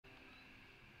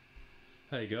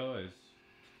Hey guys,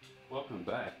 welcome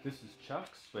back. This is Chuck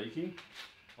speaking.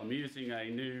 I'm using a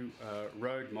new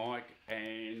Rode mic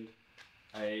and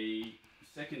a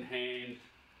second-hand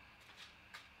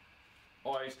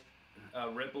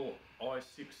Rebel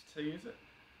i6T, is it?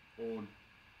 Or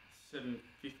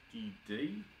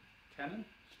 750D Canon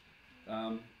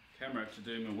camera to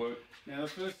do my work. Now the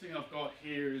first thing I've got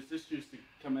here is this used to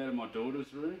come out of my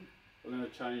daughter's room. I'm going to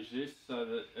change this so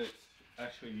that it's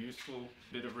actually useful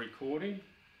bit of recording.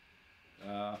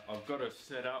 I've got it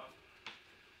set up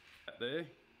there,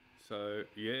 so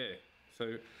yeah.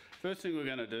 So first thing we're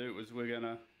going to do is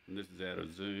and this is out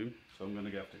of zoom, so I'm going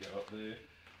to have to go up there.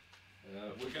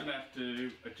 We're going to have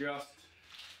to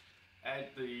add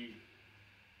the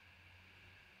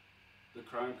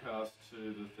Chromecast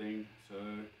to the thing, so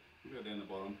we'll go down the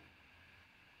bottom.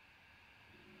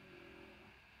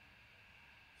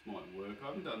 This might work. I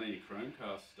haven't done any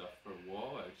Chromecast stuff for a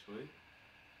while actually.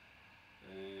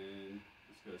 And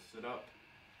let's go set up.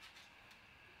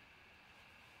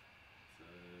 So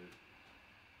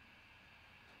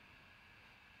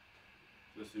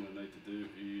first thing I need to do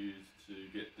is to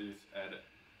get this added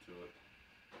to it.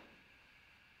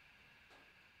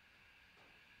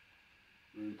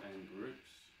 Room and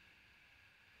groups.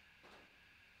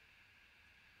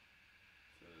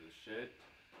 So the shed.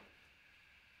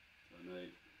 So I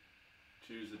need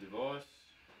choose a device.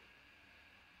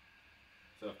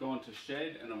 So I've gone to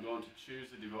shed and I've gone to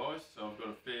choose a device. So I've got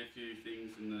a fair few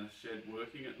things in the shed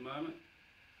working at the moment.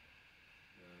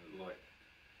 Like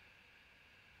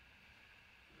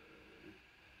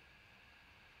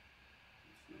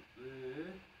it's not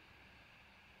there,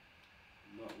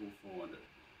 but we'll find it.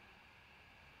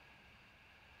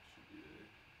 Should be there.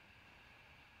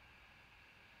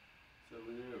 So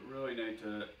we really need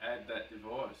to add that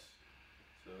device.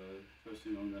 So first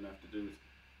thing I'm going to have to do is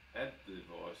add the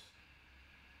device.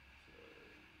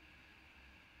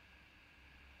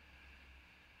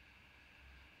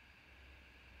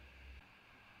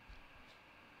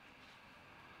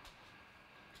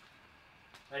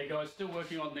 Hey guys, still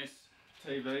working on this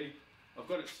TV. I've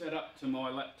got it set up to my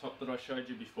laptop that I showed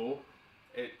you before.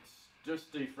 It's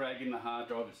just defragging the hard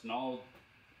drive. It's an old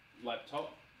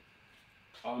laptop.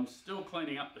 I'm still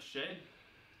cleaning up the shed.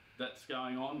 That's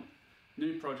going on.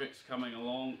 New projects coming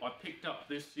along. I picked up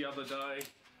this the other day,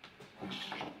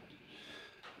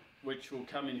 which will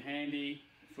come in handy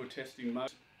for testing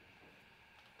mode.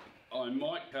 I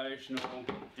might occasional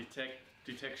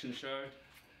detection show.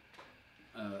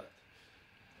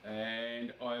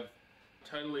 And I've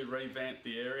totally revamped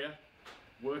the area,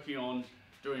 working on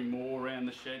doing more around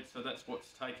the shed, so that's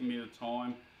what's taken me the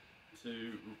time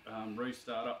to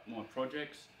restart up my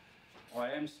projects.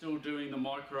 I am still doing the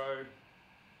micro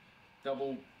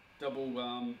double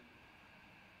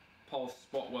pulse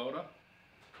spot welder.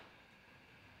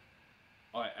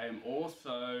 I am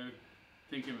also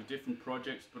thinking of different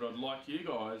projects, but I'd like you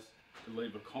guys to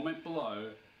leave a comment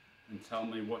below and tell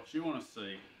me what you want to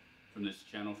see from this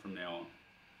channel from now on.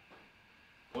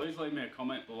 Please leave me a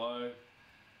comment below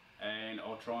and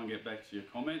I'll try and get back to your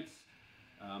comments.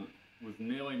 We've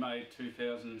nearly made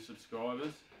 2,000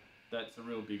 subscribers. That's a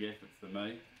real big effort for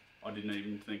me. I didn't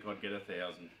even think I'd get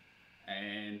 1,000.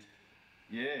 And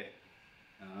yeah,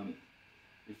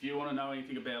 if you want to know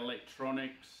anything about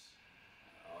electronics,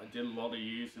 I did a lot of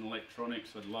years in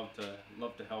electronics. I'd love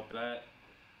to help that.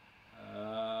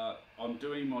 I'm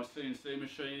doing my CNC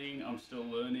machining. I'm still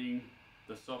learning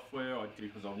the software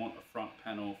because I want a front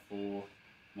panel for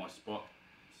my spot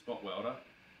welder,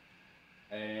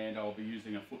 and I'll be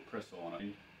using a foot press on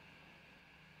it.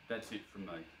 That's it from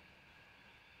me.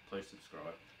 Please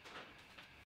subscribe.